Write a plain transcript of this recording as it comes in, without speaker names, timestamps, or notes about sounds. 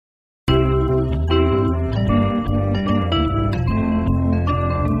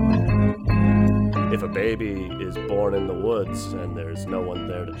baby is born in the woods and there's no one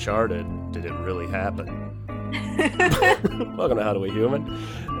there to chart it, did it really happen? Welcome to How Do We Human?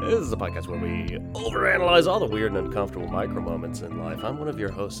 This is a podcast where we overanalyze all the weird and uncomfortable micro moments in life. I'm one of your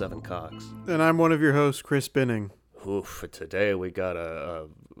hosts, Evan Cox. And I'm one of your hosts, Chris Binning. Oof, today we got a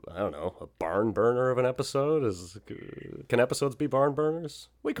barn burner of an episode. Can episodes be barn burners?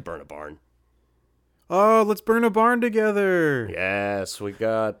 We could burn a barn. Oh, let's burn a barn together. Yes, we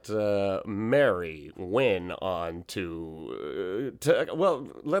got Mary Wynn on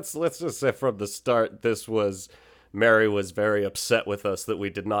let's just say from the start, Mary was very upset with us that we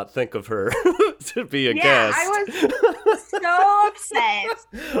did not think of her to be a guest. Yeah, I was so upset.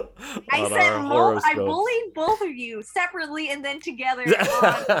 I bullied both of you separately and then together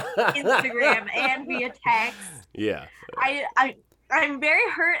on Instagram and via text. Yeah. I'm very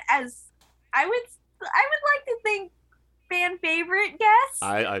hurt, as I would like to think fan favorite guest.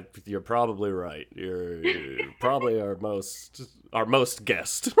 You're probably right. You're probably our most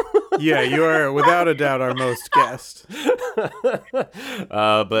guest. Yeah, you are without a doubt our most guest.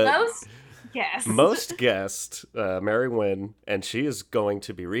 Most guest, Mary Wynn, and she is going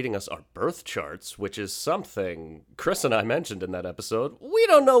to be reading us our birth charts, which is something Chris and I mentioned in that episode. We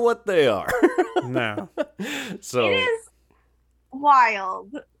don't know what they are. No. So it is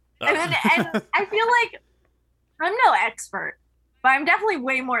wild. And I feel like I'm no expert, but I'm definitely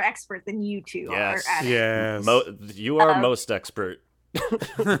way more expert than you two are at it. Yes. You are most expert.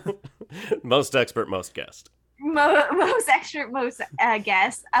 Most expert, most guest. Most expert, most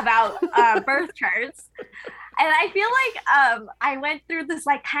guest about birth charts. And I feel like I went through this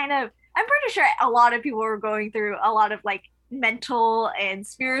I'm pretty sure a lot of people were going through a lot of mental and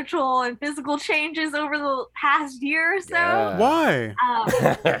spiritual and physical changes over the past year or so. Yeah. Why?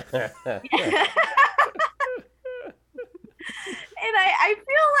 And I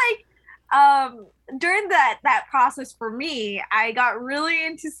feel like during that process for me, I got really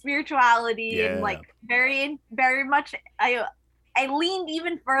into spirituality and very much I leaned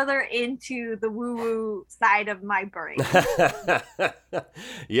even further into the woo-woo side of my brain.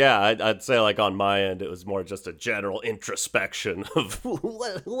 Yeah, I'd say on my end, it was more just a general introspection of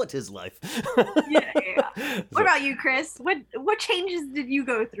what is life. Yeah. What about you, Chris? What changes did you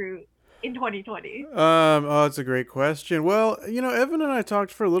go through in 2020? It's a great question. Well, Evan and I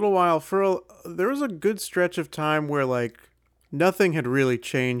talked for a little while. There was a good stretch of time where nothing had really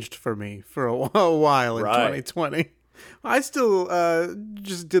changed for me for a while in 2020. I still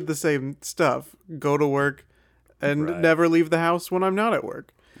just did the same stuff. Go to work and never leave the house when I'm not at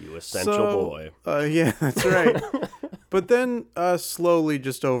work. You essential boy. Yeah, that's right. But then slowly,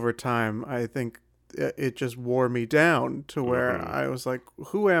 just over time, I think it just wore me down to where I was like,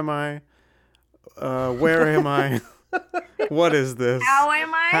 who am I? Where am I? What is this? How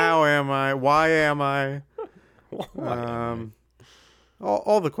am I? How am I? Why am I?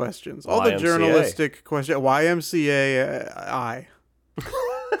 All the questions. All the journalistic questions. YMCA, I.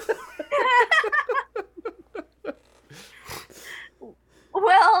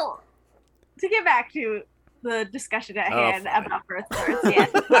 Well, to get back to the discussion at hand about birth charts, yes.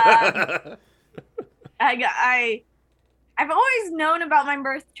 I've always known about my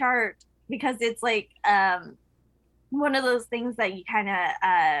birth chart because it's one of those things that you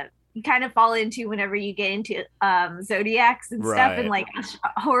kind of fall into whenever you get into zodiacs and stuff and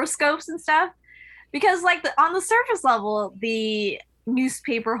horoscopes and stuff, because on the surface level, the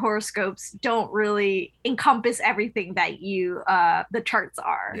newspaper horoscopes don't really encompass everything that the charts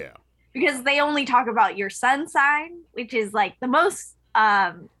are. Yeah. Because they only talk about your sun sign, which is the most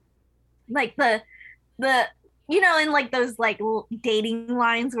in those dating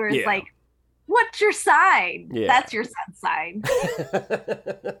lines where it's what's your sign? Yeah. That's your sun sign.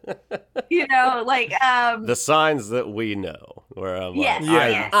 The signs that we know. Where I'm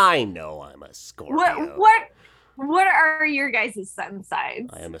I know I'm a Scorpio. What are your guys' sun signs?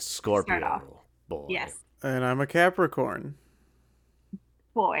 I am a Scorpio boy. Yes. And I'm a Capricorn.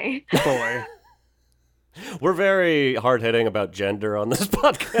 Boy. We're very hard-hitting about gender on this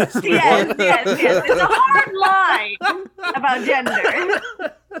podcast. Yes. It's a hard line about gender.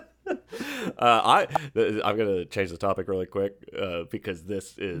 I'm gonna change the topic really quick because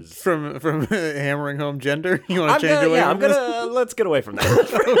this is from hammering home gender. You want to change away? Yeah, let's get away from that.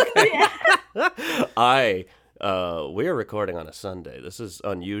 Okay. We are recording on a Sunday. This is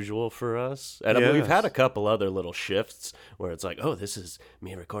unusual for us, and we've had a couple other little shifts where it's this is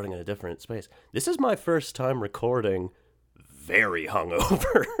me recording in a different space. This is my first time recording very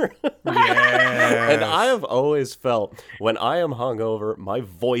hungover. Yes. And I have always felt when I am hungover, my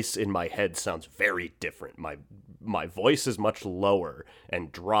voice in my head sounds very different. My my voice is much lower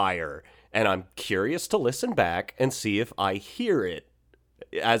and drier, and I'm curious to listen back and see if I hear it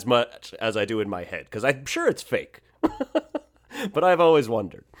as much as I do in my head, because I'm sure it's fake. But I've always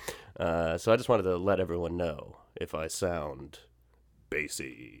wondered. So I just wanted to let everyone know if I sound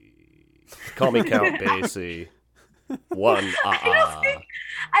bassy. Call me Count Basie. I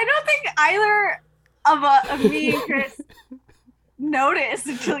don't think either of me and Chris noticed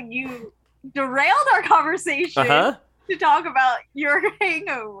until you derailed our conversation to talk about your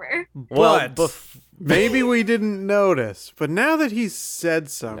hangover. But maybe we didn't notice. But now that he's said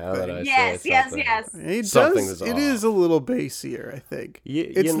something, yes. It does. It is a little bassier, I think.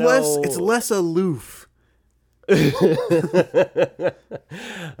 It's less aloof. It's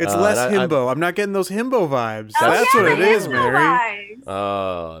less himbo. I'm not getting those himbo vibes. That's what it is, Mary.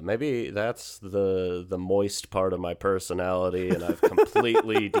 Maybe that's the moist part of my personality, and I've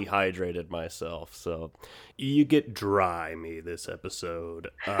completely dehydrated myself. So you get dry me this episode.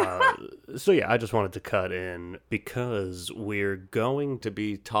 So yeah, I just wanted to cut in because we're going to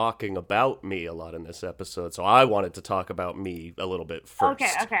be talking about me a lot in this episode. So I wanted to talk about me a little bit first.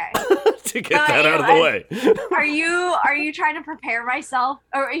 Okay. To get that out of the way. Are you trying to prepare myself,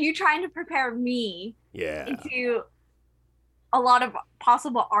 or are you trying to prepare me into a lot of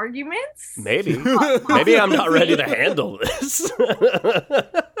possible arguments? Maybe I'm not ready to handle this.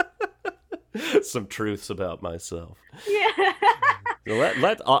 Some truths about myself. Yeah.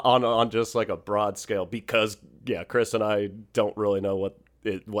 Let on just like a broad scale, because Chris and I don't really know what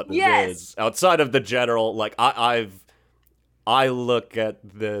this is outside of the general. Like I look at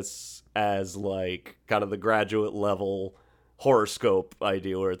this as like kind of the graduate level horoscope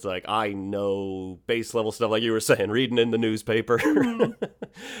idea, where it's like I know base level stuff, like you were saying, reading in the newspaper. Mm-hmm.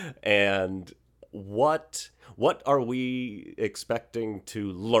 And what are we expecting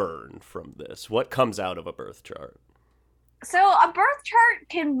to learn from this? What comes out of a birth chart? So a birth chart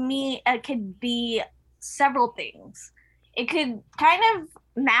can be several things. It could kind of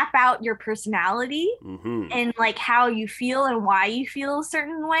map out your personality and like how you feel and why you feel a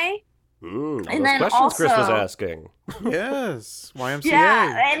certain way. And then questions also, Chris was asking. Yes, YMCA.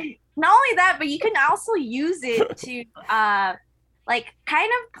 Yeah, and not only that, but you can also use it to like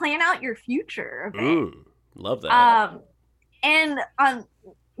kind of plan out your future a bit. Love that. And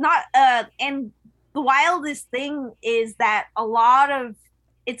the wildest thing is that a lot of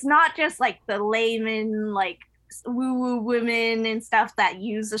it's not just like the layman, like woo-woo women and stuff that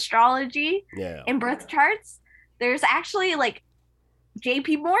use astrology in birth charts. There's actually like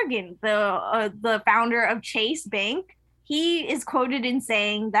J.P. Morgan, the founder of Chase Bank. He is quoted in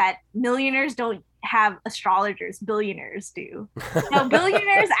saying that millionaires don't have astrologers, billionaires do. So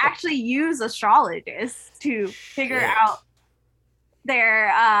billionaires actually use astrologists to figure out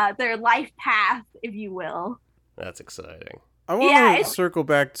their life path, if you will. That's exciting. I want to circle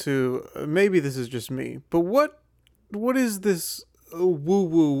back to maybe this is just me, but what is this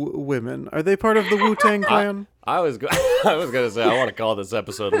woo-woo women? Are they part of the Wu-Tang Clan? I was going to say I want to call this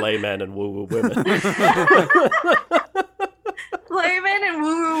episode "Laymen and Woo-Woo Women." Laymen and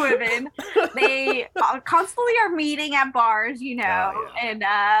woo-woo women. They constantly are meeting at bars, and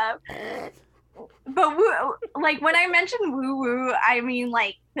but like when I mention woo-woo, I mean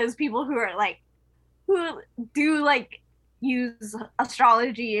like those people who are like who do like use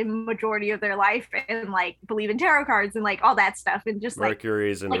astrology in majority of their life and like believe in tarot cards and like all that stuff, and just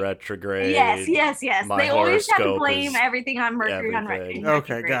Mercury's in retrograde. Yes. They always have to blame everything on Mercury on retrograde.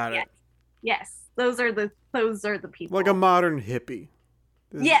 Okay, got it. Yes, those are the people. Like a modern hippie.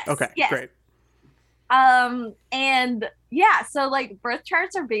 Yes. Okay, yes. Great. And yeah, so like birth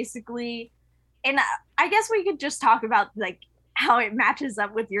charts are basically, and I guess we could just talk about like how it matches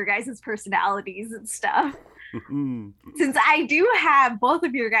up with your guys' personalities and stuff. Since I do have both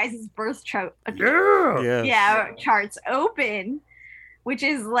of your guys' birth charts open, which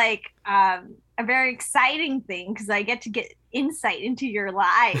is like a very exciting thing because I get to get insight into your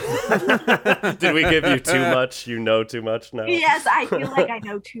lives. Did we give you too much? You know too much now? Yes, I feel like I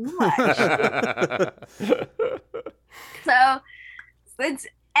know too much. So since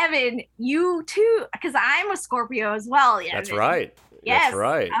Evan, you too, because I'm a Scorpio as well. Evan. That's right. Yes, that's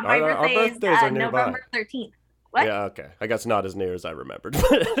right. My birthday is November 13th. What? Yeah, okay. I guess not as near as I remembered.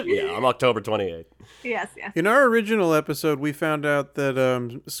 Yeah, I'm October 28th. Yes. In our original episode, we found out that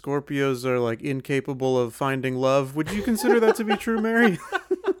Scorpios are like incapable of finding love. Would you consider that to be true, Mary?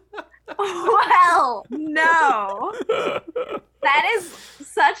 Well, no. That is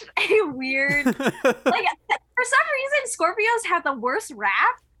such a weird. Like, for some reason, Scorpios have the worst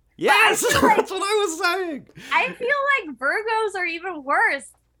rap. Yes, that's what I was saying. I feel like Virgos are even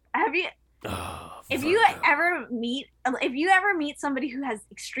worse. Have you? if you ever meet somebody who has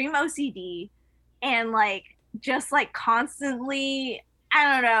extreme OCD and like just like constantly,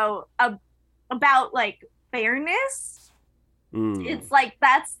 I don't know, about like fairness, it's like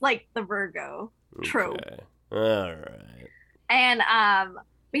that's like the Virgo trope. Okay. All right. And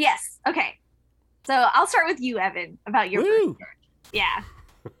but yes, okay. So I'll start with you, Evan, about your birth chart. Yeah.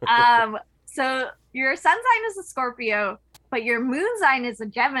 So your sun sign is a Scorpio, but your moon sign is a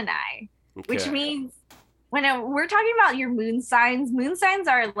Gemini, which means when we're talking about your moon signs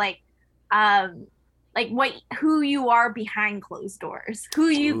are like who you are behind closed doors, who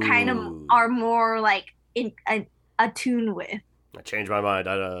you kind of are more like in attuned with. I changed my mind.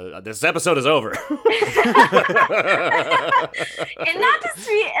 This episode is over. And not to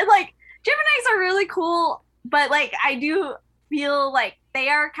be like, Geminis are really cool, but like I do feel like they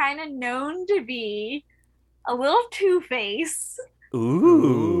are kind of known to be a little two-faced.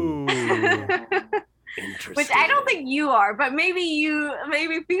 Ooh. Interesting. Which I don't think you are, but maybe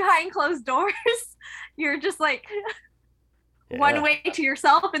behind closed doors, you're just like one way to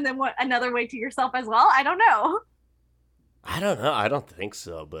yourself and then another way to yourself as well. I don't know. I don't know. I don't think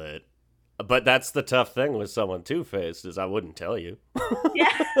so, but that's the tough thing with someone two-faced is I wouldn't tell you.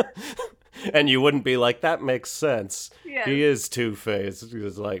 Yeah. And you wouldn't be like, that makes sense. Yes. He is two-faced. He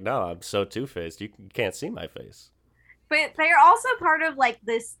was like, no, I'm so two-faced. You can't see my face. But they're also part of like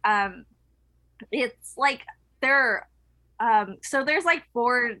this, it's like they're, so there's like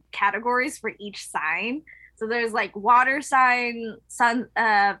 4 categories for each sign. So there's like water sign, sun,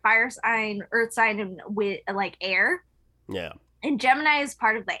 fire sign, earth sign, and with like air. Yeah. And Gemini is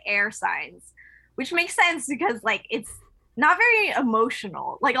part of the air signs, which makes sense because like it's not very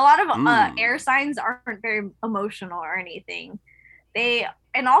emotional. Like a lot of air signs aren't very emotional or anything.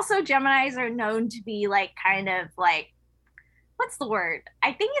 And also Geminis are known to be like kind of like, what's the word?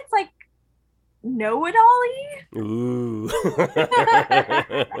 I think it's like know-it-all-y. Ooh.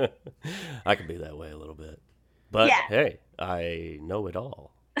 I could be that way a little bit. But hey, I know it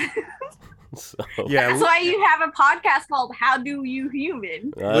all. So. Yeah, that's why you have a podcast called How Do You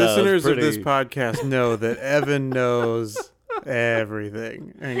Human? Listeners of this podcast know that Evan knows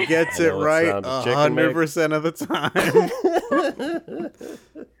everything and gets it right 100% of the time.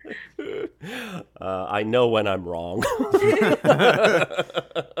 I know when I'm wrong.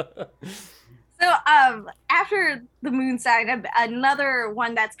 So after the moon sign, another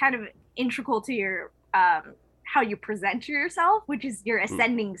one that's kind of integral to your how you present yourself, which is your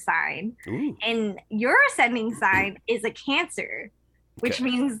ascending sign. Ooh. And your ascending sign is a Cancer, which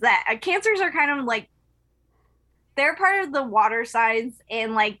means that Cancers are kind of like, they're part of the water signs,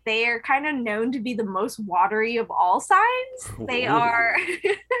 and like they are kind of known to be the most watery of all signs. They are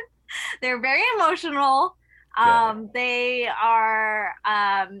they're very emotional. They are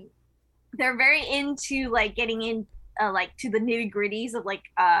they're very into like getting in like to the nitty-gritties of like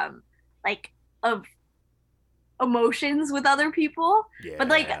of emotions with other people. But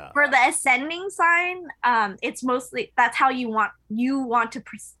like for the ascending sign, it's mostly that's how you want to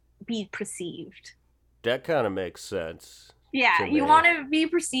be perceived. That kind of makes sense. Yeah, you want to be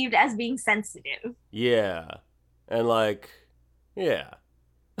perceived as being sensitive. Yeah. And like, yeah.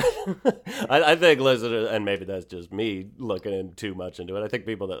 I think, listeners, and maybe that's just me looking in too much into it, I think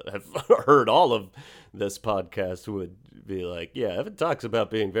people that have heard all of this podcast would be like, yeah, Evan talks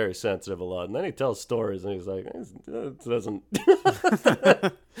about being very sensitive a lot, and then he tells stories, and he's like, it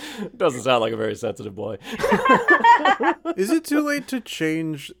doesn't sound like a very sensitive boy. Is it too late to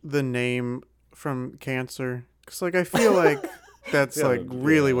change the name from Cancer? Because like I feel like that's like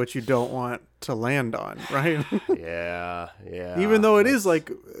really what you don't want to land on, right? Yeah. Even though it is like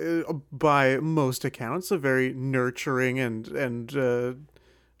by most accounts a very nurturing and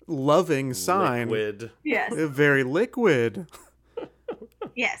loving sign. Liquid. Yes. Very liquid.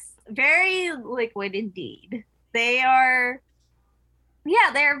 Yes, very liquid indeed. They are,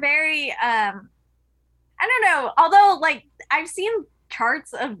 they're very I don't know, although like I've seen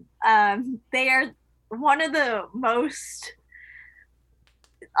charts of they are one of the most,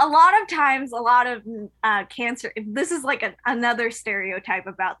 a lot of times, a lot of Cancer, this is like another stereotype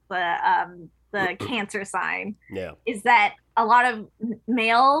about the Cancer sign, is that a lot of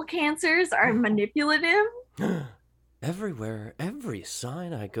male Cancers are manipulative. Everywhere, every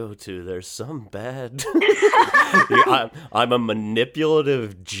sign I go to, there's some bad. I'm a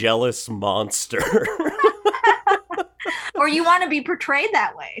manipulative, jealous monster. Or you want to be portrayed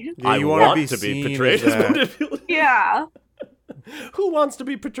that way. Yeah, I want to be portrayed as manipulative. Yeah. Who wants to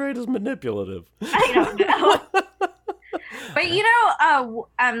be portrayed as manipulative? I don't know. But you know,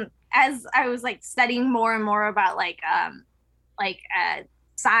 as I was like studying more and more about like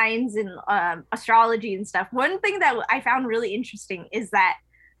signs and astrology and stuff, one thing that I found really interesting is that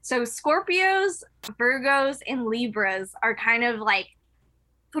so Scorpios, Virgos, and Libras are kind of like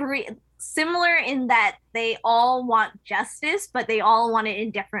similar in that they all want justice, but they all want it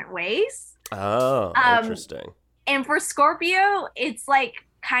in different ways. Oh, interesting. And for Scorpio, it's like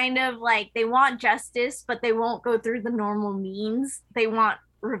kind of like they want justice, but they won't go through the normal means. They want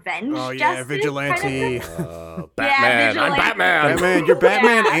revenge. Oh yeah, vigilante. Kind of Batman. Yeah, I'm Batman. Batman, you're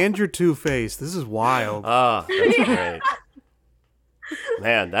Batman and you're Two-Face. This is wild. Ah, that's great.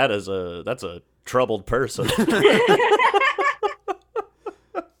 Man, that's a troubled person.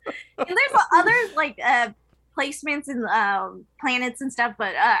 And there's other like placements and planets and stuff,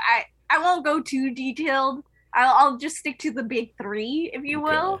 but I won't go too detailed. I'll just stick to the big three, if you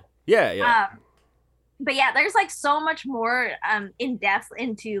will. Yeah. But yeah, there's like so much more in depth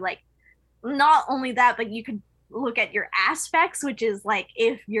into like not only that, but you could look at your aspects, which is like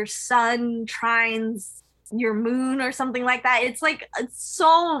if your sun trines your moon or something like that. It's like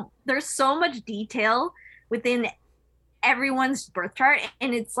there's so much detail within everyone's birth chart,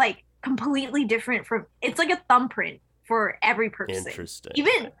 and it's like completely different it's like a thumbprint for every person. Interesting.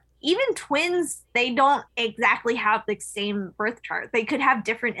 Even twins, they don't exactly have the same birth chart. They could have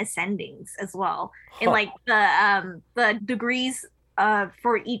different ascendings as well. And like the degrees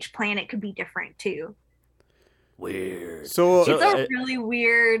for each planet could be different too. Weird. So it's a really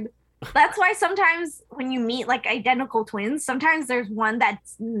weird. That's why sometimes when you meet like identical twins, sometimes there's one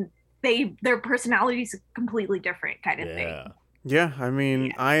that's their personalities completely different kind of thing. Yeah, I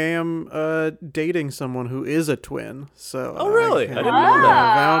mean, I am dating someone who is a twin, so oh really? I didn't know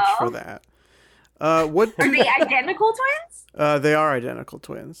that. Vouch for that. What are they identical twins? They are identical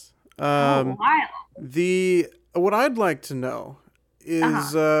twins. Wow. What I'd like to know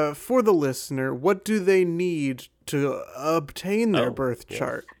is for the listener, what do they need to obtain their birth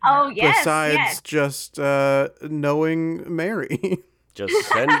chart? Oh yes. Besides just knowing Mary. Just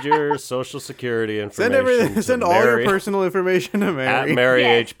send your social security information. Send everything. Send all your personal information to Mary. At Mary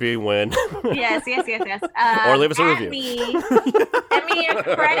HB Win. Yes. Or leave us a review. Send me a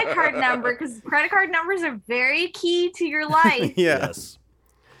credit card number, because credit card numbers are very key to your life. Yes.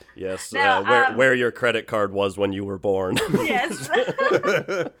 No, where your credit card was when you were born. Yes.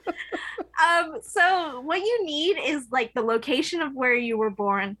 So what you need is like the location of where you were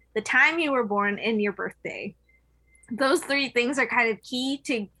born, the time you were born, and your birthday. Those three things are kind of key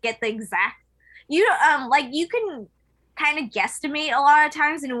to get the exact. You can kind of guesstimate a lot of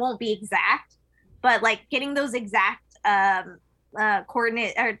times, and it won't be exact, but like getting those exact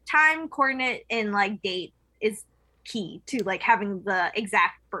coordinate or time, coordinate, and like date is key to like having the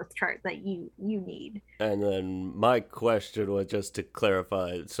exact birth chart that you need. And then my question was just to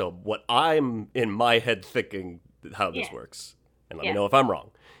clarify. So what I'm in my head thinking how this works, and let me know if I'm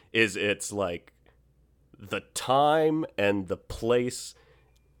wrong, is it's like the time and the place,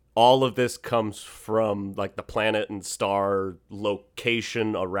 all of this comes from like the planet and star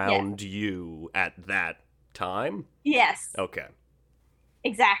location around you at that time? Yes. Okay.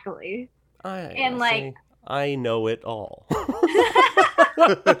 Exactly. I know it all.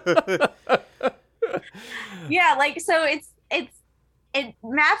 Yeah, like so it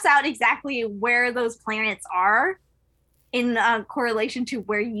maps out exactly where those planets are in correlation to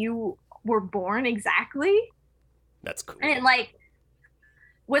where you were born exactly. That's cool. And like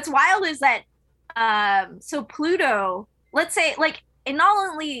what's wild is that so Pluto, let's say, like, it not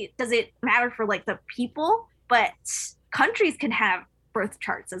only does it matter for like the people, but countries can have birth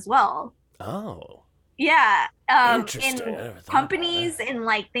charts as well. Oh. Yeah. Interesting. And companies and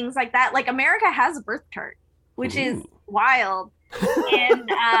like things like that. Like America has a birth chart, which is wild. And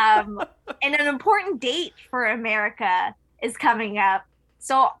an important date for America is coming up.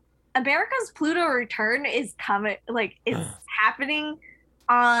 So America's Pluto return is happening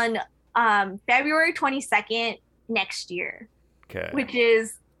on February 22nd next year. Okay. Which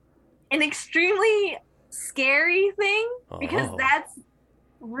is an extremely scary thing because that's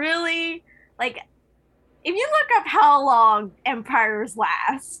really like, if you look up how long empires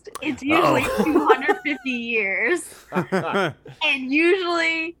last, it's usually 250 years. And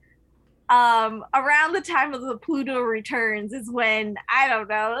usually around the time of the Pluto returns is when, I don't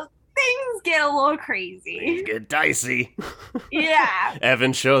know, things get a little crazy. Things get dicey. Yeah.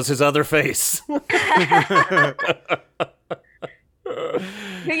 Evan shows his other face. But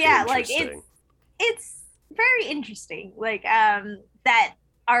yeah, like it's very interesting. Like that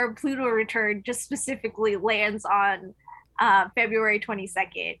our Pluto return just specifically lands on February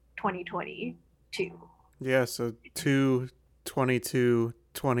 22nd, 2022. Yeah, so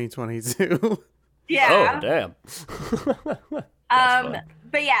 2/22/2022. Yeah. Oh, damn.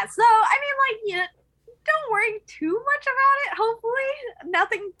 But yeah, so I mean, like, don't worry too much about it. Hopefully,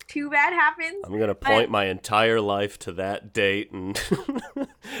 nothing too bad happens. I'm gonna point my entire life to that date and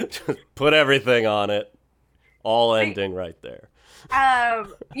just put everything on it. All ending right there.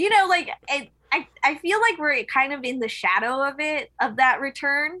 Like I feel like we're kind of in the shadow of that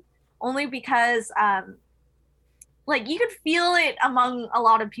return, only because like you could feel it among a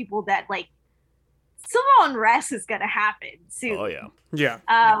lot of people that like civil unrest is gonna happen soon. Oh yeah. Yeah.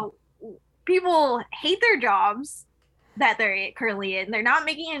 People hate their jobs that they're currently in. They're not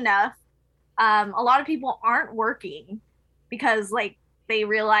making enough. A lot of people aren't working because like they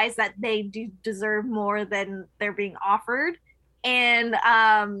realize that they do deserve more than they're being offered. And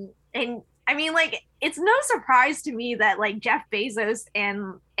I mean, like, it's no surprise to me that like Jeff Bezos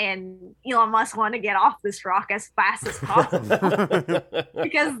and Elon Musk want to get off this rock as fast as possible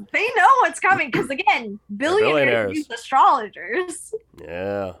because they know what's coming. Because again, billionaires use astrologers.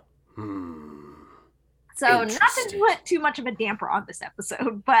 Yeah. So not to put too much of a damper on this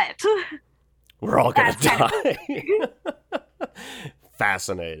episode, but we're all gonna die.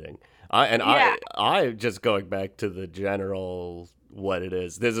 Fascinating. I just going back to the general what it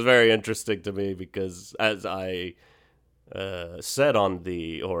is. This is very interesting to me because as I said on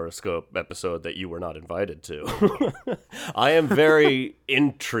the horoscope episode that you were not invited to, I am very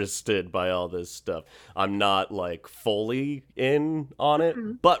interested by all this stuff. I'm not like fully in on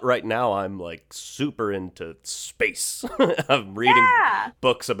it, but right now I'm like super into space. I'm reading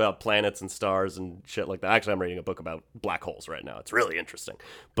books about planets and stars and shit like that. Actually, I'm reading a book about black holes right now. It's really interesting,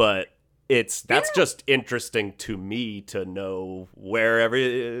 but that's just interesting to me to know where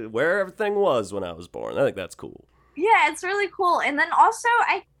everything was when I was born. I think that's cool. Yeah, it's really cool. And then also,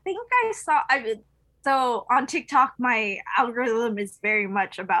 I think so on TikTok, my algorithm is very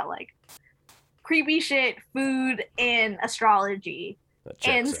much about like creepy shit, food, and astrology.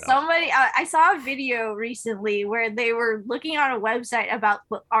 And somebody, I saw a video recently where they were looking on a website about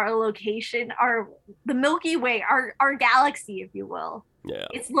our location, the Milky Way, our galaxy, if you will. Yeah.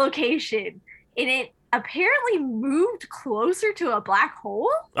 Its location. And it apparently moved closer to a black hole.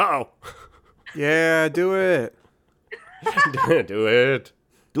 Uh-oh. Yeah, do it. Do it.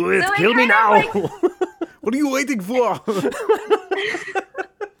 So Kill me now. Like... What are you waiting for?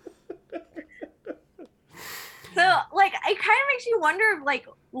 So, like, it kind of makes you wonder, like,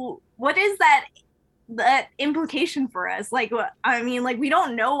 what is that implication for us? Like, I mean, like, we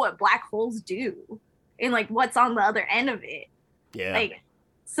don't know what black holes do and, like, what's on the other end of it. Yeah. Like,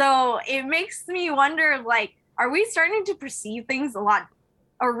 so it makes me wonder, like, are we starting to perceive things a lot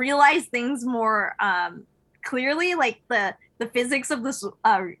or realize things more clearly? Like, the physics of this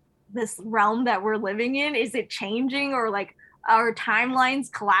realm that we're living in, is it changing, or, like, our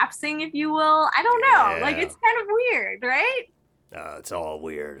timelines collapsing, if you will? I don't know. Yeah. Like, it's kind of weird, right? It's all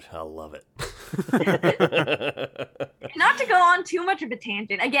weird. I love it. Not to go on too much of a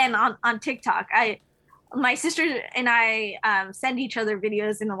tangent, again, on TikTok, my sister and I send each other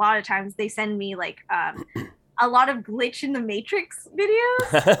videos, and a lot of times they send me like a lot of glitch in the Matrix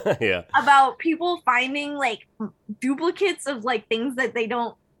videos. Yeah. About people finding like duplicates of like things that they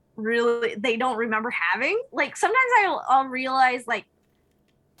don't remember having. Like sometimes I'll realize like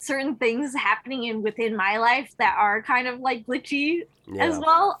certain things happening within my life that are kind of like glitchy as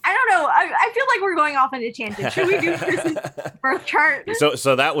well. I don't know. I feel like we're going off on a tangent. Should we do Chris's birth chart?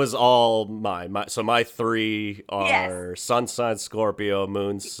 So that was all mine. So my three are sun sign Scorpio,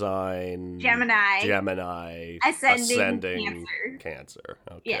 moon sign Gemini, ascending Cancer.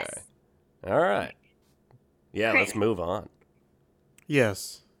 Okay. Yes. All right. Yeah, Great. Let's move on.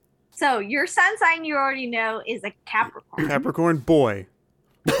 Yes. So your sun sign, you already know, is a Capricorn. Capricorn boy.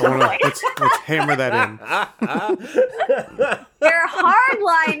 Let's hammer that in. You're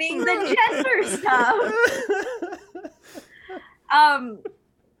hardlining the gender stuff.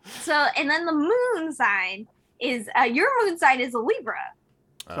 So, and then the moon sign is your moon sign is a Libra.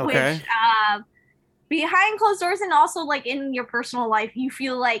 Okay. Which behind closed doors and also like in your personal life, you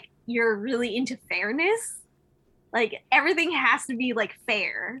feel like you're really into fairness. Like everything has to be like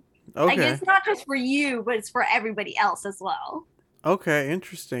fair. Okay. Like it's not just for you, but it's for everybody else as well. Okay,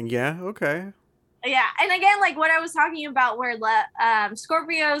 interesting. Yeah, okay. Yeah, and again, like what I was talking about, where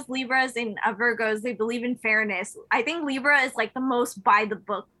Scorpios, Libras, and Virgos, they believe in fairness. I think Libra is like the most by the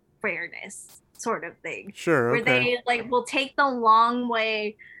book fairness sort of thing. Sure. Where they like will take the long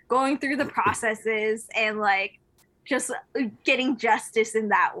way, going through the processes, and like just getting justice in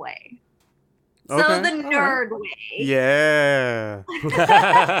that way. So the nerd way. Yeah.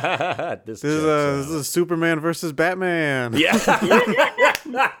 This is a Superman versus Batman. Yeah.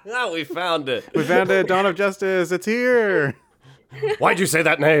 We found it. We found it. Dawn of Justice. It's here. Why'd you say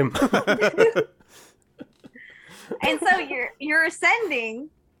that name? And so your ascending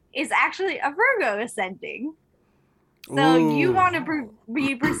is actually a Virgo ascending. So you want to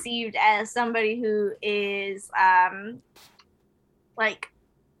be perceived as somebody who is like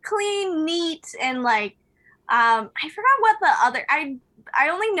clean, neat, and like I forgot what the other I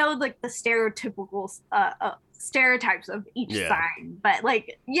only know like the stereotypical stereotypes of each sign, but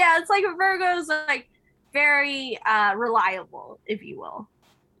like it's like a Virgo's like very reliable, if you will.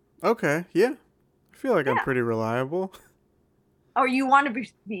 Okay, yeah. I feel like I'm pretty reliable. Or you want to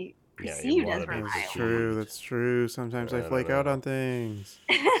be perceived as reliable. That's true. Sometimes I flake out on things.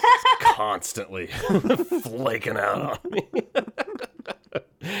 Constantly flaking out on me.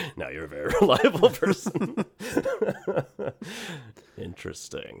 Now you're a very reliable person.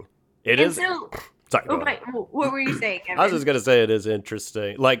 Interesting. It is. So, sorry. What were you saying, Kevin? I was just gonna say it is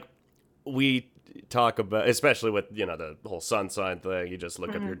interesting. Like we talk about, especially with the whole sun sign thing. You just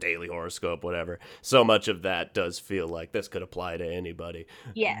look up your daily horoscope, whatever. So much of that does feel like this could apply to anybody.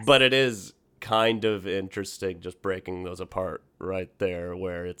 Yes. But it is kind of interesting just breaking those apart right there,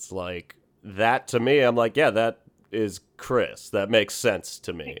 where it's like that to me. I'm like, yeah, that is Chris. That makes sense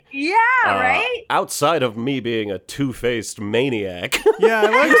to me. Yeah, right? Outside of me being a two-faced maniac. Yeah,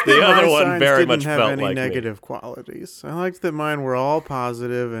 I liked the other one very much have felt any like negative me. Qualities. I liked that mine were all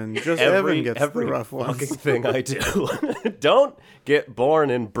positive and just Evan gets the rough ones. Every fucking thing I do. Don't get born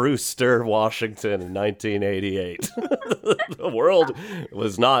in Brewster, Washington in 1988. The world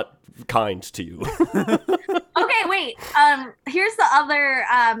was not kind to you. Okay, wait. Here's the other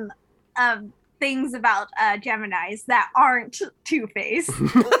things about Geminis that aren't two-faced.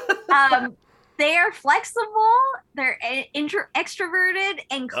 They are flexible, they're extroverted,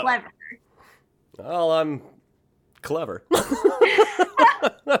 and clever. Well, I'm clever.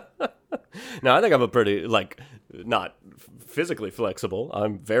 No, I think I'm a pretty, not physically flexible.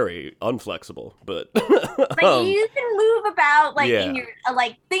 I'm very unflexible, but... But you can move about, in your,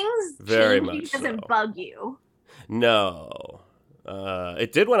 things very changing much doesn't bug you. No.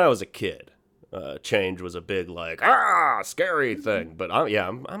 It did when I was a kid. Change was a big scary thing, but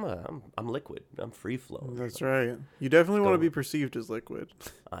I'm liquid. I'm free flowing. That's right. You definitely want to be perceived as liquid.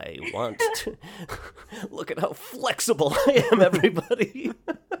 I want to look at how flexible I am, everybody.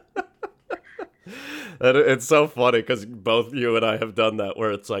 And it's so funny because both you and I have done that,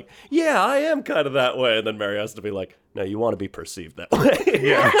 where it's like, yeah, I am kind of that way, and then Mary has to be like, no, you want to be perceived that way.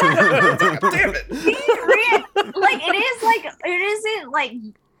 Yeah. Damn it. It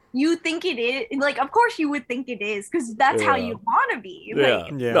isn't you think it is. Of course you would think it is, because that's how you want to be. No,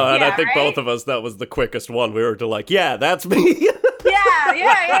 and I think both of us, that was the quickest one. We were to yeah, that's me. Yeah,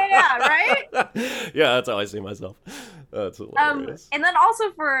 right? Yeah, that's how I see myself. That's hilarious. And then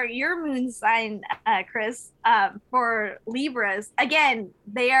also for your moon sign, Chris, for Libras, again,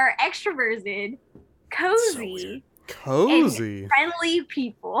 they are extroverted, cozy, and friendly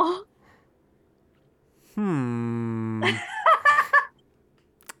people.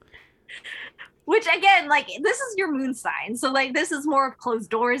 Which again, this is your moon sign, so this is more of closed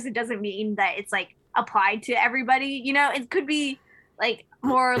doors. It doesn't mean that it's applied to everybody. It could be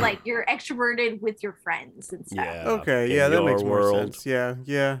more you're extroverted with your friends and stuff. Yeah, okay, yeah, that makes more sense.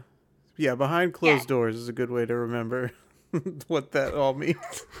 Yeah. Behind closed doors is a good way to remember what that all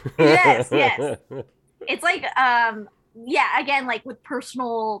means. Yes. It's again, with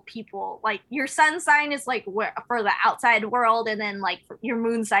personal people, your sun sign is for the outside world, and then your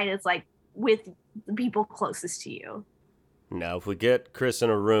moon sign is with the people closest to you. Now, if we get Chris in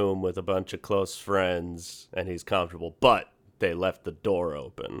a room with a bunch of close friends and he's comfortable, but they left the door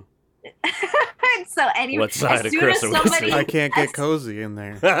open. So anyway, what side of Chris are we seeing? I can't get cozy in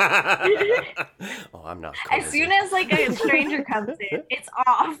there. Oh, I'm not cozy. As soon as a stranger comes in, it's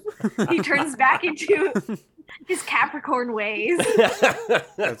off. He turns back into his Capricorn ways.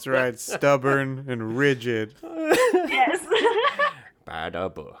 That's right, stubborn and rigid. Yes. By the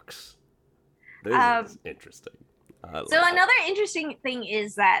books. This is interesting. So another interesting thing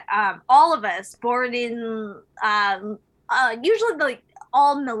is that all of us born in usually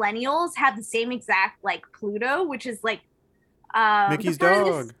all millennials have the same exact Pluto, which is Mickey's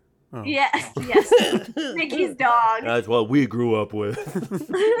dog. Oh. Yes, Mickey's dog. That's what we grew up with.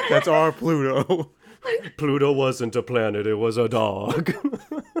 That's our Pluto. Pluto wasn't a planet; it was a dog.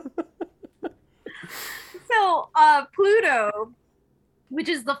 So Pluto, which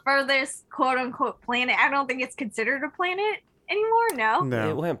is the furthest quote-unquote planet, I don't think it's considered a planet anymore. No.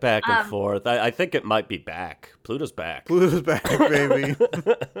 It went back and forth. I think it might be back. Pluto's back. Pluto's back, baby.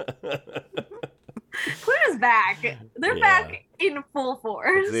 Pluto's back. They're back in full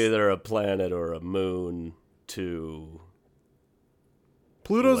force. It's either a planet or a moon to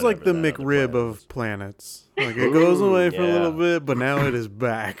Pluto's like the McRib of planets. Like it goes away for a little bit, but now it is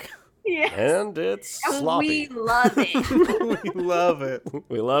back. Yes. And it's sloppy. We love it. We love it.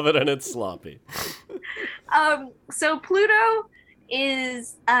 We love it, and it's sloppy. So Pluto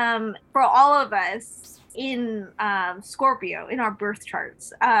is for all of us in Scorpio in our birth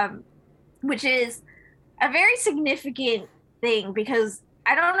charts, which is a very significant thing because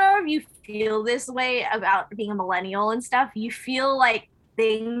I don't know if you feel this way about being a millennial and stuff. You feel like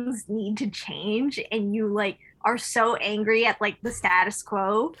things need to change and you like are so angry at like the status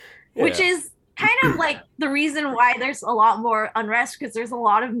quo, which is kind of like the reason why there's a lot more unrest because there's a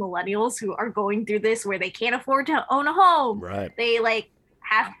lot of millennials who are going through this where they can't afford to own a home. Right. They like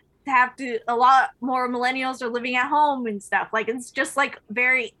have to a lot more millennials are living at home and stuff. Like it's just like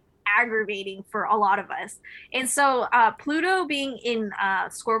very aggravating for a lot of us. And so Pluto being in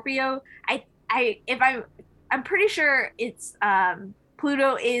Scorpio, I'm pretty sure it's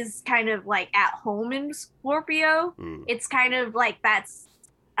Pluto is kind of like at home in Scorpio. It's kind of like that's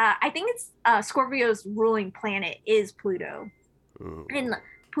I think it's Scorpio's ruling planet is Pluto. And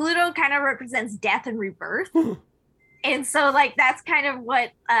Pluto kind of represents death and rebirth. And so like that's kind of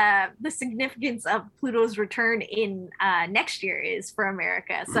what the significance of Pluto's return in next year is for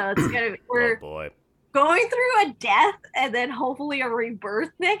America. So it's gonna we're going through a death and then hopefully a rebirth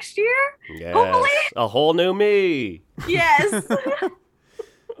next year. Yes. Hopefully A whole new me. Yes.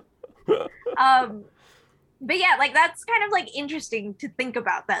 But yeah, like that's kind of like interesting to think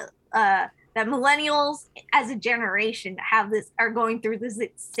about that that millennials as a generation are going through this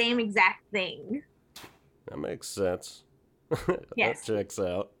same exact thing. That makes sense. Yes. That checks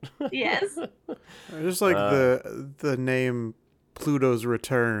out. Yes. I just like the name Pluto's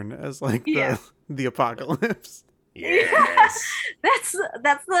Return as like the apocalypse. Yes. That's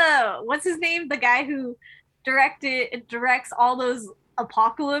the what's his name? The guy who directs all those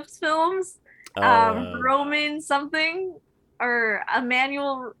apocalypse films. Roman something or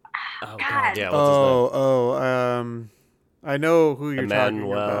Emmanuel. Oh God. Yeah. What's his name? I know who you're talking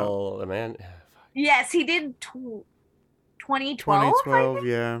about. Yes, he did 2012. 2012,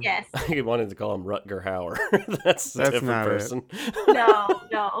 yeah. Yes. I think he wanted to call him Rutger Hauer. That's a different not person.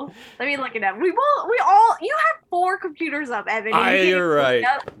 No. Let me look it up. We all. You have 4 computers up, Evan. You're right.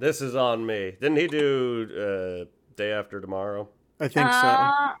 This is on me. Didn't he do Day After Tomorrow? I think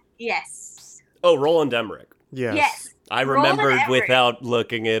so. Yes. Oh, Roland Emmerich. Yes. I remembered without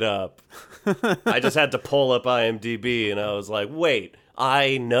looking it up. I just had to pull up IMDb, and I was like, wait,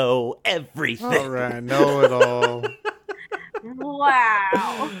 I know everything. All right, know it all.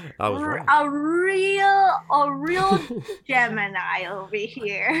 Wow. I was wrong. A real Gemini over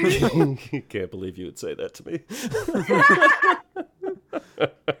here. Can't believe you would say that to me.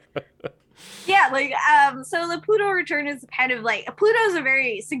 Yeah, like so the Pluto return is kind of like Pluto's a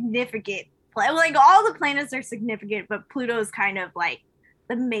very significant planet. Like all the planets are significant, but Pluto's kind of like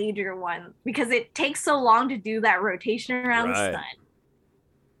the major one because it takes so long to do that rotation around the sun.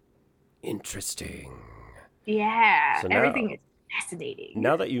 Interesting. Yeah, So everything is fascinating.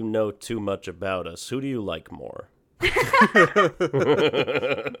 Now that you know too much about us, who do you like more?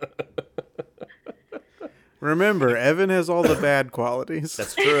 Remember, Evan has all the bad qualities.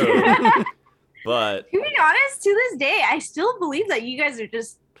 That's true. But to be honest, to this day, I still believe that you guys are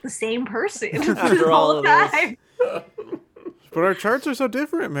just the same person after all of time. this. But our charts are so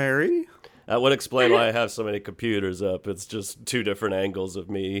different, Mary. That would explain why I have so many computers up. It's just 2 different angles of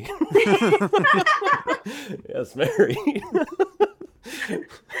me. Yes, Mary.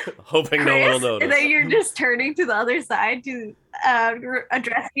 Hoping Chris, no one will notice. And then you're just turning to the other side to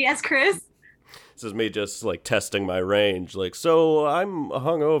address me as Chris. This is me just like testing my range. Like, so I'm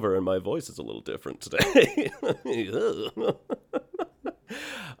hungover and my voice is a little different today. What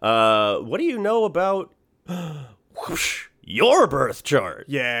do you know about your birth chart?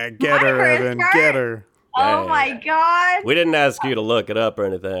 Yeah, get her, Evan. Get her. Oh my God. We didn't ask you to look it up or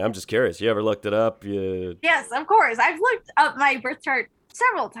anything. I'm just curious. You ever looked it up? Yes, of course. I've looked up my birth chart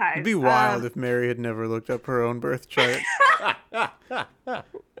several times. It'd be wild if Mary had never looked up her own birth chart.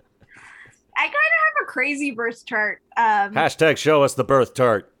 I kind of have a crazy birth chart. Hashtag show us the birth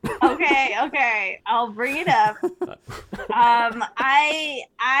chart. Okay. I'll bring it up. I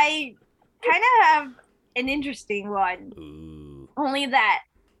kind of have an interesting one. Ooh. Only that,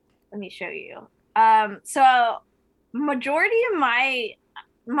 let me show you. So majority of my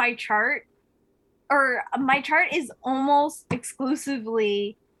chart, or my chart is almost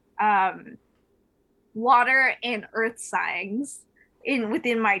exclusively water and earth signs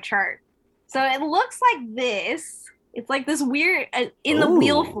within my chart. So it looks like this. It's like this weird in the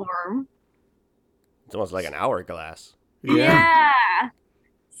wheel form. It's almost like an hourglass. Yeah.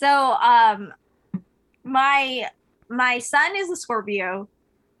 So my sun is a Scorpio.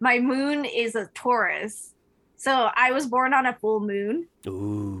 My moon is a Taurus. So I was born on a full moon.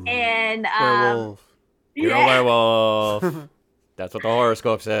 Ooh. And werewolf. You're a werewolf. That's what the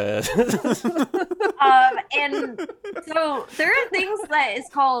horoscope says. And so there are things that is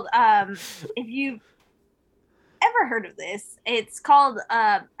called if you've ever heard of this, it's called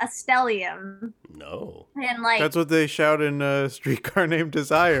a stellium. No. And like that's what they shout in Streetcar Named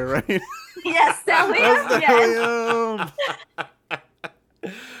Desire, right? Yes, stellium.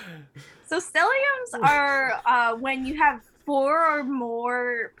 Yes. So stelliums are when you have 4 or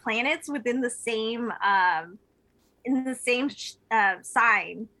more planets within the same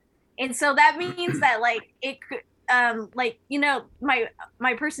sign, and so that means that like it could like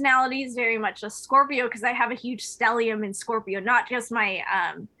my personality is very much a Scorpio because I have a huge stellium in Scorpio, not just my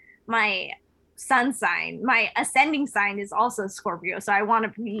my sun sign. My ascending sign is also Scorpio, so I want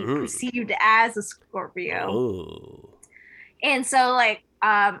to be perceived as a Scorpio. Ooh. And so like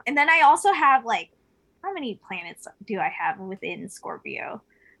and then I also have like, how many planets do I have within Scorpio?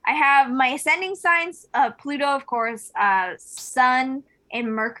 I have my ascending signs, Pluto, of course, Sun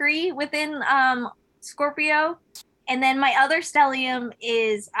and Mercury within Scorpio. And then my other stellium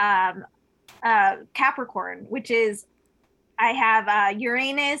is Capricorn, which is, I have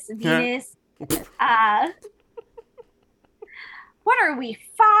Uranus, Venus. What are we,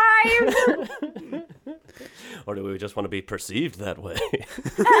 5? Or do we just want to be perceived that way?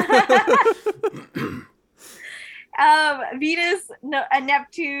 Venus,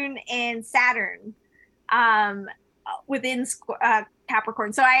 Neptune, and Saturn within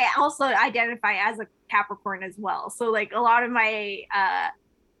Capricorn. So I also identify as a Capricorn as well. So like a lot of my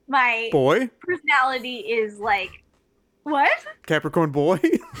my boy personality is like, what? Capricorn boy?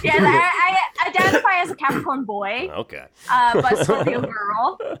 Yeah, I identify as a Capricorn boy. Okay. But Scorpio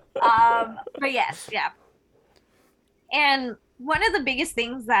girl. But yes, yeah. And one of the biggest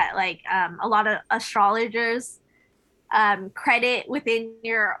things that like a lot of astrologers credit within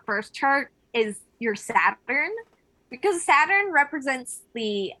your birth chart is your Saturn, because Saturn represents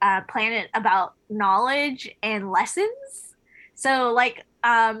the planet about knowledge and lessons. So like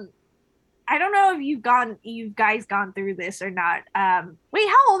I don't know if you guys gone through this or not. Wait,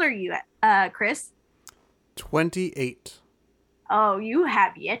 how old are you, Chris? 28. Oh, you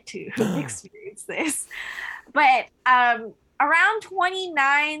have yet to experience this. But around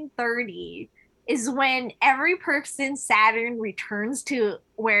 29, 30 is when every person's Saturn returns to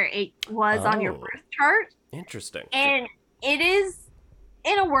where it was on your birth chart. Interesting. And it is,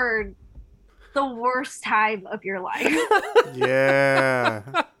 in a word, the worst time of your life.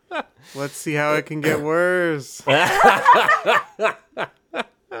 Yeah. Let's see how it can get worse. It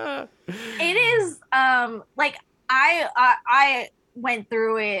is like I went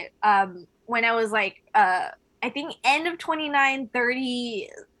through it when I was like I think end of 29, 30.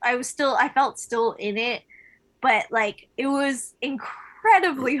 I felt still in it, but like it was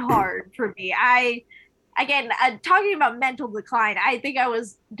incredibly hard for me. Talking about mental decline, I think I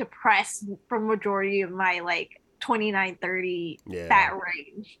was depressed for majority of my like 29, 30 that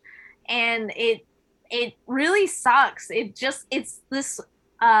range. And it really sucks. It's this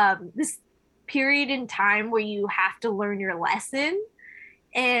this period in time where you have to learn your lesson.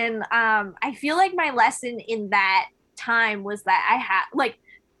 And I feel like my lesson in that time was that I had like,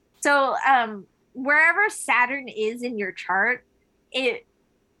 so wherever Saturn is in your chart, it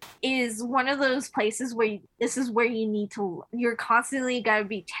is one of those places where this is where you're constantly got to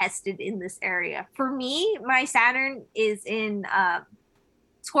be tested in this area. For me, my Saturn is in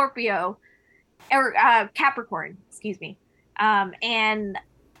Scorpio or Capricorn, excuse me. And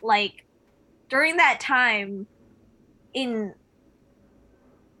like during that time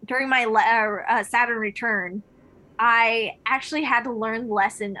during my Saturn return, I actually had to learn the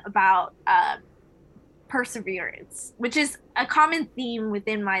lesson about perseverance, which is a common theme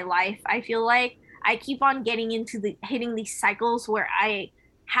within my life. I feel like I keep on getting into hitting these cycles where I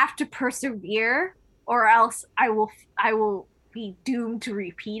have to persevere, or else I will be doomed to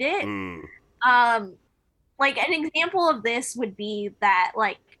repeat it. Like an example of this would be that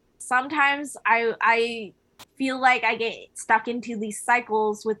like sometimes I feel like I get stuck into these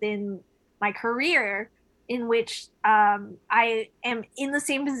cycles within my career in which I am in the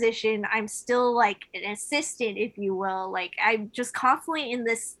same position. I'm still like an assistant, if you will. Like I'm just constantly in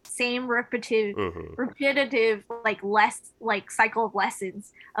this same repetitive like cycle of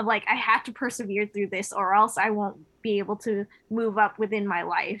lessons of like I have to persevere through this or else I won't be able to move up within my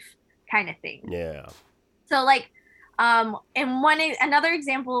life kind of thing. Yeah. So like and another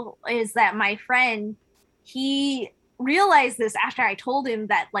example is that my friend, he realized this after I told him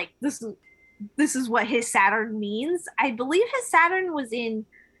that like this is what his Saturn means. I believe his Saturn was in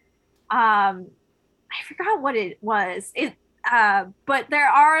I forgot what it was. But there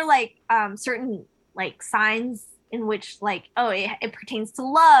are like certain like signs in which like it pertains to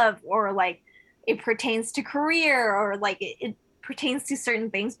love, or like it pertains to career, or like it pertains to certain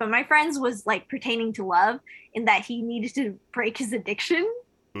things. But my friend's was like pertaining to love, in that he needed to break his addiction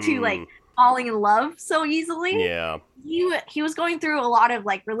to like falling in love so easily. Yeah. He was going through a lot of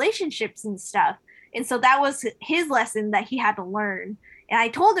like relationships and stuff. And so that was his lesson that he had to learn. And I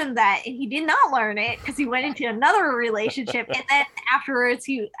told him that, and he did not learn it because he went into another relationship. And then afterwards,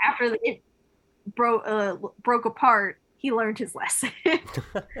 after it broke apart, he learned his lesson.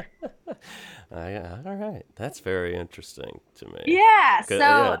 All right, that's very interesting to me. Yeah, so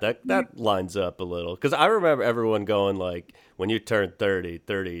yeah, that lines up a little, because I remember everyone going like, when you turn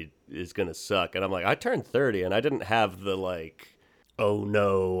 30 is gonna suck, and I'm like, I turned 30 and I didn't have the like, oh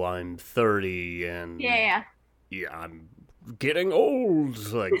no, I'm 30 and yeah, I'm getting old.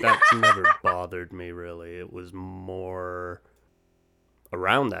 Like that never bothered me really. It was more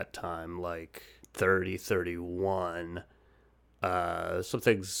around that time, like 30, 31. Some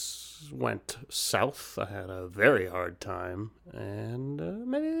things went south. I had a very hard time, and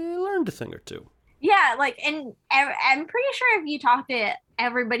maybe learned a thing or two. Yeah, like, and I'm pretty sure if you talk to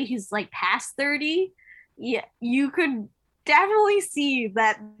everybody who's like past 30, yeah, you could definitely see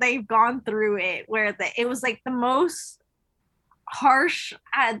that they've gone through it, where it was like the most harsh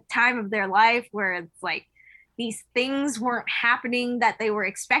time of their life, where it's like these things weren't happening that they were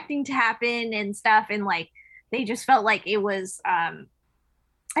expecting to happen and stuff, and like they just felt like it was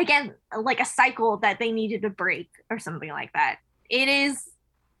again like a cycle that they needed to break or something like that. It is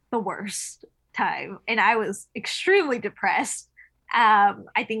the worst time, and I was extremely depressed,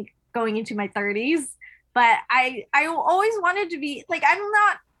 I think, going into my 30s. But I always wanted to be like,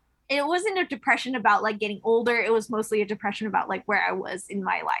 it wasn't a depression about like getting older. It was mostly a depression about like where I was in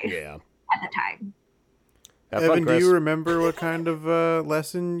my life at the time. Evan, do you remember what kind of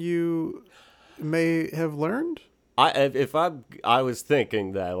lesson you may have learned? I was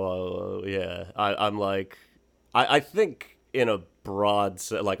thinking that, well, yeah, I'm like, I think in a broad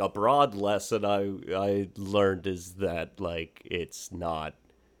lesson I learned is that like, it's not,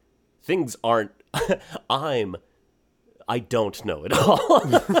 things aren't I don't know it all.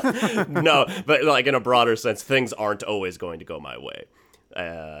 No, but like in a broader sense, things aren't always going to go my way,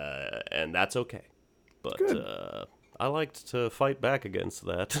 and that's okay. But I liked to fight back against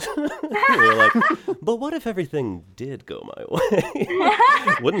that. We're like, but what if everything did go my way?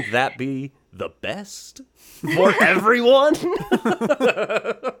 Wouldn't that be the best for everyone? So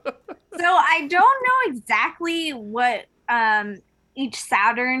I don't know exactly what each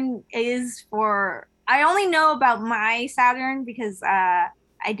Saturn is for. I only know about my Saturn because I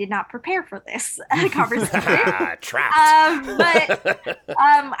did not prepare for this conversation. Trapped. But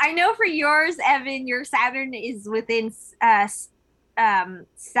I know for yours, Evan, your Saturn is within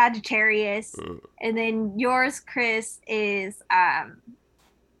Sagittarius, and then yours, Chris, is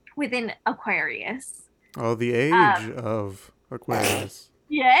within Aquarius. Oh, the age of Aquarius.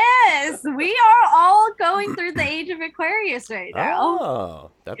 Yes, we are all going through the age of Aquarius right now.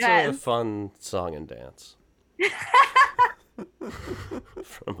 Oh, that's a fun song and dance.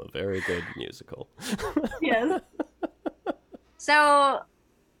 From a very good musical. Yes. So,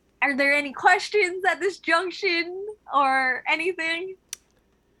 are there any questions at this junction or anything?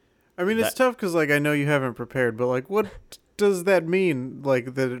 I mean, it's tough because, like, I know you haven't prepared, but, like, what does that mean,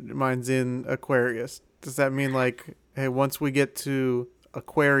 like, that mine's in Aquarius? Does that mean, like, hey, once we get to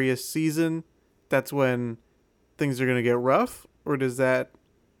Aquarius season, that's when things are going to get rough? Or what does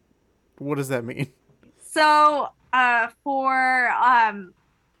that mean? So, for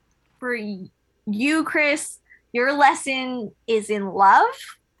you, Chris, your lesson is in love.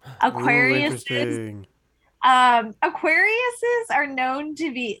 Aquarius Aquariuses are known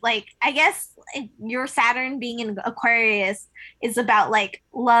to be like, I guess your Saturn being in Aquarius is about like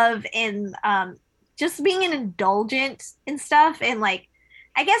love and just being an indulgent and stuff, and like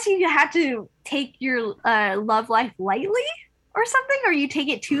I guess you have to take your love life lightly or something, or you take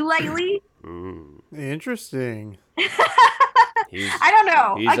it too lightly. Interesting. I don't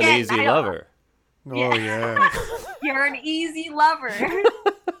know. He's an easy lover. Oh, yeah. You're an easy lover.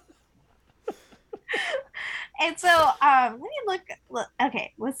 And so, let me look.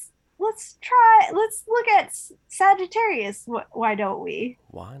 Okay, let's look at Sagittarius. Why don't we?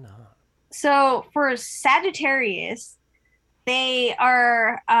 Why not? So for Sagittarius, they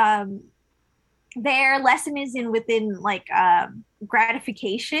are their lesson is within like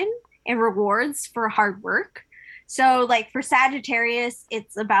gratification and rewards for hard work. So like for Sagittarius,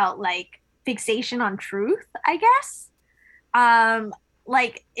 it's about like fixation on truth, I guess.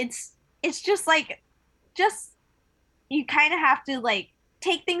 Like it's just like just you kind of have to like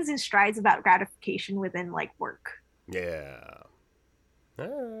take things in strides about gratification within like work. Yeah.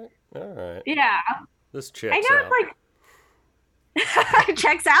 All right. Yeah. This checks I know out. Like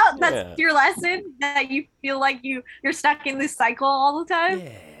checks out. That's Yeah. your lesson, that you feel like you're stuck in this cycle all the time.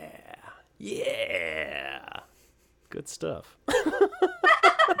 Yeah. Good stuff.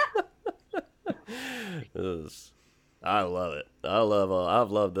 I love it. I've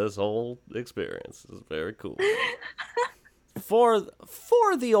loved this whole experience. It's very cool. For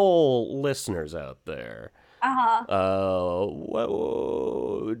the old listeners out there,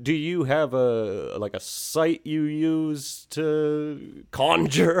 do you have a site you use to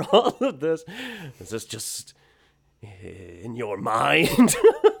conjure all of this? Is this just in your mind?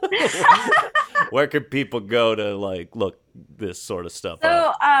 Where could people go to like look this sort of stuff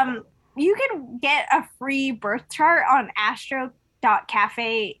up? So you can get a free birth chart on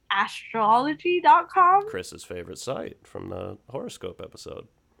astro.cafeastrology.com. Chris's favorite site from the horoscope episode.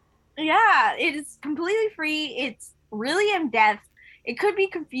 Yeah, it is completely free. It's really in depth. It could be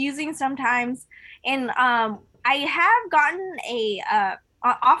confusing sometimes, and I have gotten a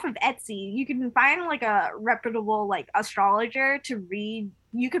off of Etsy. You can find like a reputable like astrologer to read.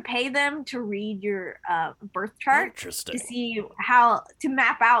 You could pay them to read your birth chart to see how to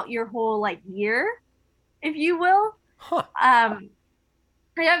map out your whole like year, if you will. Huh. I've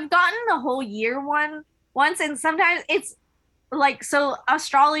gotten the whole year one once, and sometimes it's like, so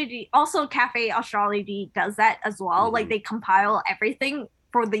astrology, also Cafe Astrology does that as well. Mm-hmm. Like they compile everything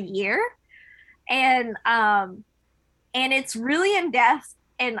for the year, and it's really in depth.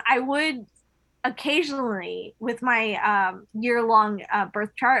 And I would occasionally, with my year-long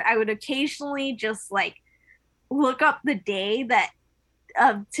birth chart, I would occasionally just like look up the day the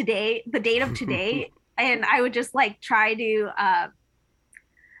date of today, and I would just like try to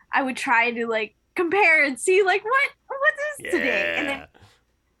like compare and see like what is today. And then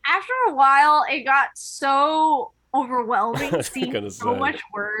after a while, it got so overwhelming seeing so much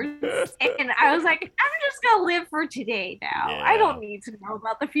words, and I was like, I'm just gonna live for today now. I don't need to know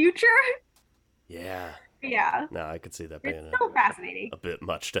about the future. Yeah. No, I could see that being so fascinating. A bit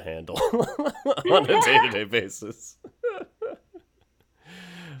much to handle on a day-to-day basis.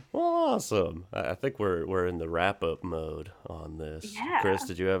 Well, awesome. I think we're in the wrap-up mode on this. Yeah. Chris,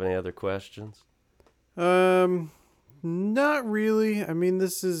 did you have any other questions? Not really. I mean,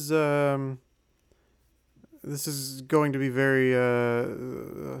 this is going to be very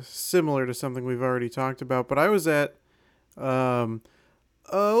similar to something we've already talked about, but I was at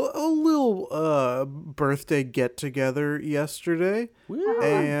a little birthday get-together yesterday. Woo.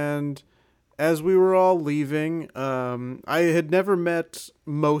 And as we were all leaving, I had never met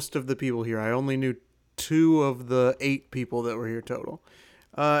most of the people here. I only knew 2 of the 8 people that were here total.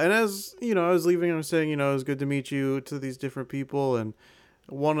 And as, I was leaving, I was saying, it was good to meet you to these different people. And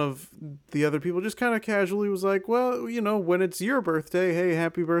one of the other people just kind of casually was like, well, when it's your birthday, hey,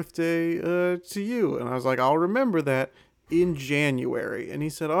 happy birthday to you. And I was like, I'll remember that in January. And he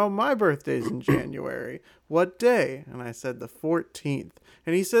said, oh, my birthday's in January. What day? And I said the 14th.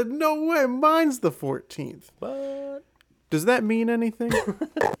 And he said, no way, mine's the 14th. What? Does that mean anything?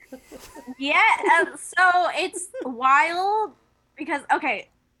 Yeah, so it's wild because, okay,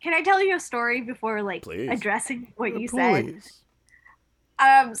 can I tell you a story before like Please. Addressing what you Please.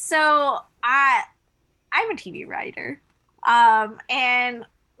 said? So I'm a TV writer. And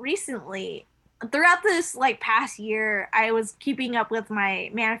recently, throughout this like past year, I was keeping up with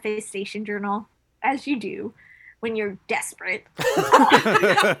my manifestation journal, as you do when you're desperate.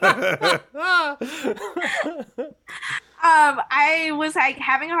 I was like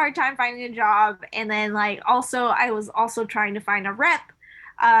having a hard time finding a job, and then like also I was also trying to find a rep,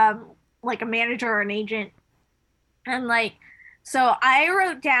 like a manager or an agent, and like so I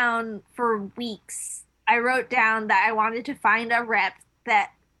wrote down for weeks. I wrote down that I wanted to find a rep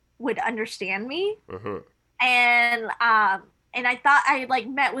that would understand me, and I thought I like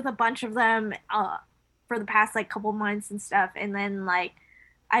met with a bunch of them for the past like couple months and stuff, and then like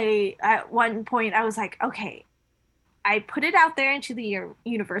I at one point I was like, okay, I put it out there into the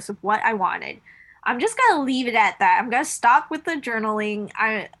universe of what I wanted. I'm just gonna leave it at that. I'm gonna stop with the journaling.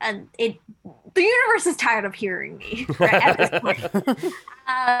 The universe is tired of hearing me at this point.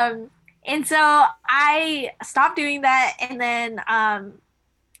 And so I stopped doing that, and then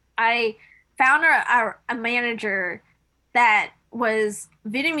I found a manager that was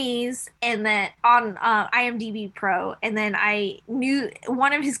Vietnamese, and then on IMDb Pro, and then I knew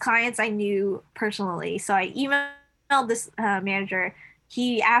one of his clients I knew personally, so I emailed emailed this manager.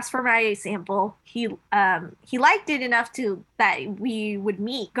 He asked for my sample. He liked it enough that we would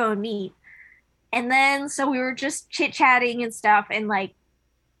go and meet. And then so we were just chit-chatting and stuff, and like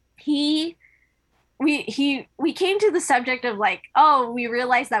we came to the subject of like, oh, we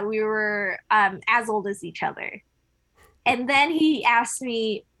realized that we were as old as each other. And then he asked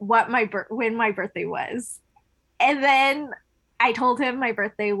me when my birthday was. And then I told him my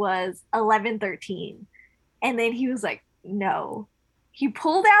birthday was 11/13. And then he was like, no. He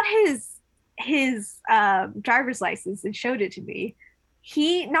pulled out his driver's license and showed it to me.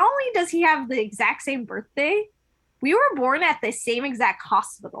 He not only does he have the exact same birthday, we were born at the same exact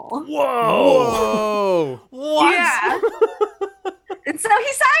hospital. Whoa! What? Yeah. And so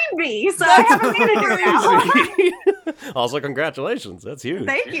he signed me. So I have a manager now. Also, congratulations. That's huge.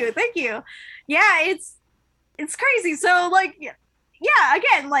 Thank you. Yeah, it's crazy. So like, yeah,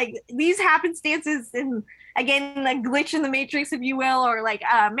 again, like these happenstances and again, a glitch in the matrix, if you will, or like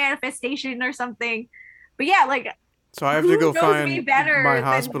a manifestation or something. But yeah, like. So I have to go find my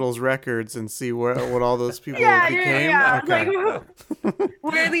hospital's records and see what all those people became? Yeah. Okay. Like,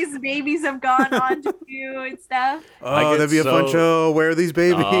 where these babies have gone on to do and stuff. Oh, that'd be a fun show. Where are these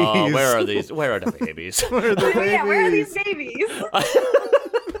babies? Oh, where are these? Where are the babies? Where are the babies? Yeah, where are these babies?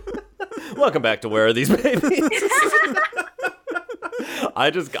 Welcome back to Where Are These Babies?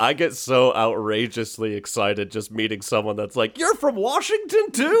 I get so outrageously excited just meeting someone that's like, you're from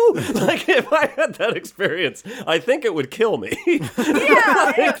Washington too? Like, if I had that experience, I think it would kill me.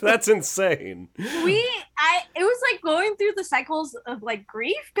 Yeah. That's insane. It was like going through the cycles of like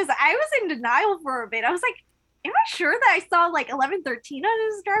grief, because I was in denial for a bit. I was like, am I sure that I saw like 11/13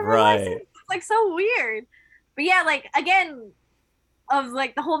 on his driver's license? It's like so weird. But yeah, like again, of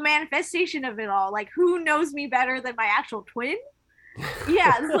like the whole manifestation of it all, like who knows me better than my actual twin?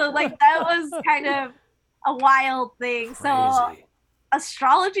 Yeah, so like that was kind of a wild thing. Crazy. So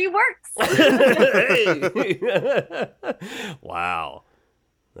astrology works. Wow,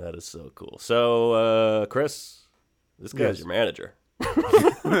 that is so cool. So Chris, this guy's your manager.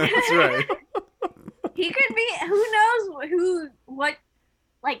 That's right. He could be, who knows what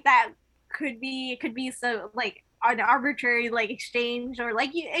like that could be. It could be so like an arbitrary like exchange, or like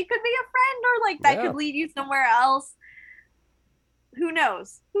it could be a friend, or like that could lead you somewhere else. Who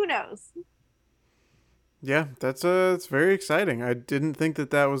knows? Yeah, it's very exciting. I didn't think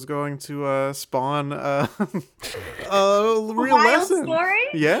that was going to spawn a real wild lesson. Story?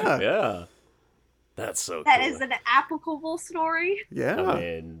 Yeah. That's so That cool. is an applicable story. Yeah. I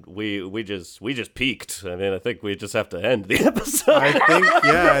mean, we just peaked. I mean, I think we just have to end the episode.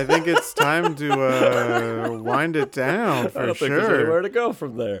 I think it's time to wind it down for I don't sure. think there's anywhere to go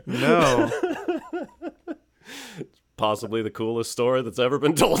from there. No. Possibly the coolest story that's ever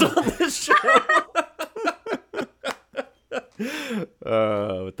been told on this show.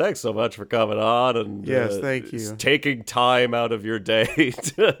 Thanks so much for coming on, and yes, thank you. Taking time out of your day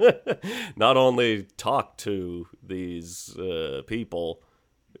to not only talk to these people,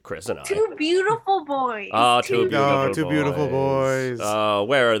 Chris and I. Two beautiful boys. Two beautiful boys.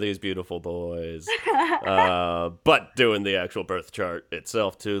 Where are these beautiful boys? But doing the actual birth chart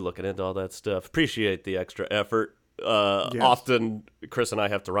itself too, looking into all that stuff. Appreciate the extra effort. Yes. Often Chris and I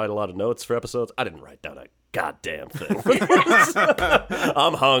have to write a lot of notes for episodes. I didn't write down a goddamn thing.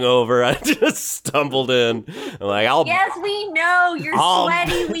 I'm hungover. I just stumbled in. I'm like, yes, we know you're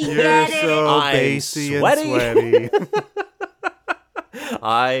sweaty. We get it. So bassy and sweaty.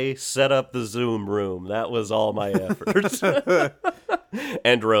 I set up the Zoom room. That was all my effort.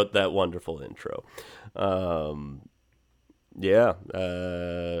 And wrote that wonderful intro. Yeah,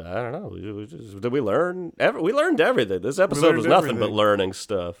 I don't know. Did we learn? We learned everything. This episode was nothing but learning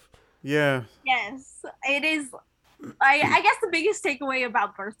stuff. Yeah. Yes, it is. I guess the biggest takeaway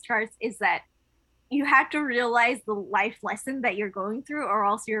about birth charts is that you have to realize the life lesson that you're going through, or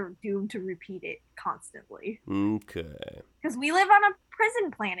else you're doomed to repeat it constantly. Okay. Because we live on a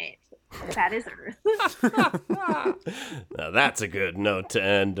prison planet. That is Earth. Now that's a good note to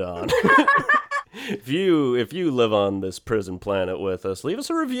end on. If you live on this prison planet with us, leave us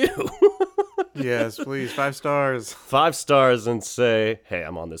a review. Yes, please. 5 stars. 5 stars and say, hey,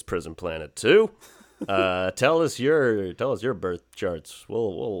 I'm on this prison planet too. Tell us your birth charts.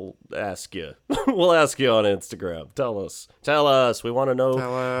 We'll ask you. We'll ask you on Instagram. Tell us. We want to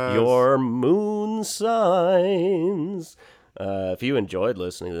know your moon signs. If you enjoyed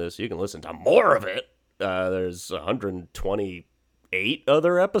listening to this, you can listen to more of it. There's 128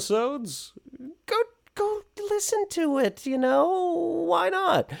 other episodes. Go listen to it. Why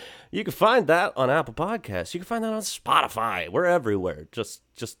not? You can find that on Apple Podcasts. You can find that on Spotify. We're everywhere. Just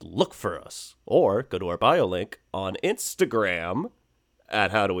look for us. Or go to our bio link on Instagram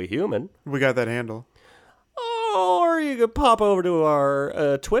at How Do We Human. We got that handle. Or you can pop over to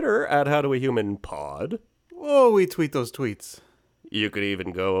our Twitter at How Do We Human Pod. Oh, we tweet those tweets. You could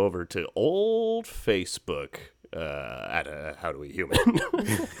even go over to old Facebook at How Do We Human.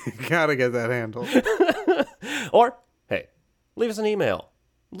 Gotta get that handle. Or, hey, leave us an email.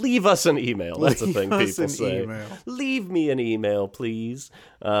 Leave us an email. That's the thing people say. Email. Leave me an email, please.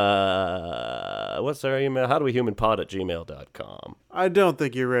 What's our email? howdowehumanpod@gmail.com. I don't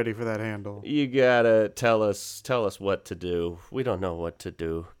think you're ready for that handle. You gotta tell us what to do. We don't know what to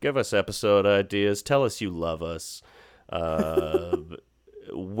do. Give us episode ideas. Tell us you love us.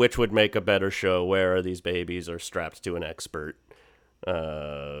 Which would make a better show? Where are these babies or strapped to an expert?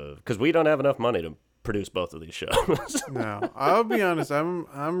 Because we don't have enough money to produce both of these shows. No, I'll be honest.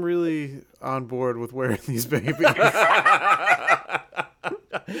 I'm really on board with wearing these babies.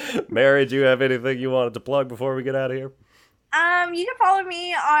 Mary, do you have anything you wanted to plug before we get out of here? You can follow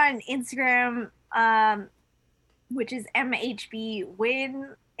me on Instagram, which is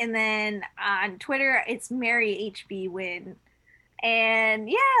MHBWin, and then on Twitter it's MaryHBWin. And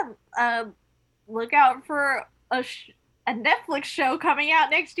yeah, look out for a Netflix show coming out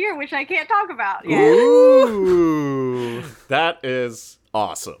next year, which I can't talk about yet. Ooh. That is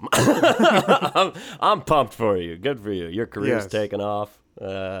awesome. I'm pumped for you. Good for you. Your career's taking off.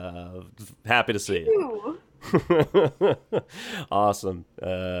 Happy to see it. Awesome.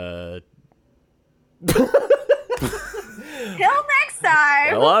 Till next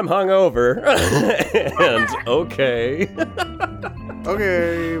time. Well, I'm hungover. And okay.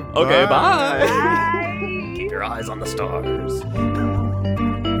 Okay. Okay, bye. Bye. Keep your eyes on the stars.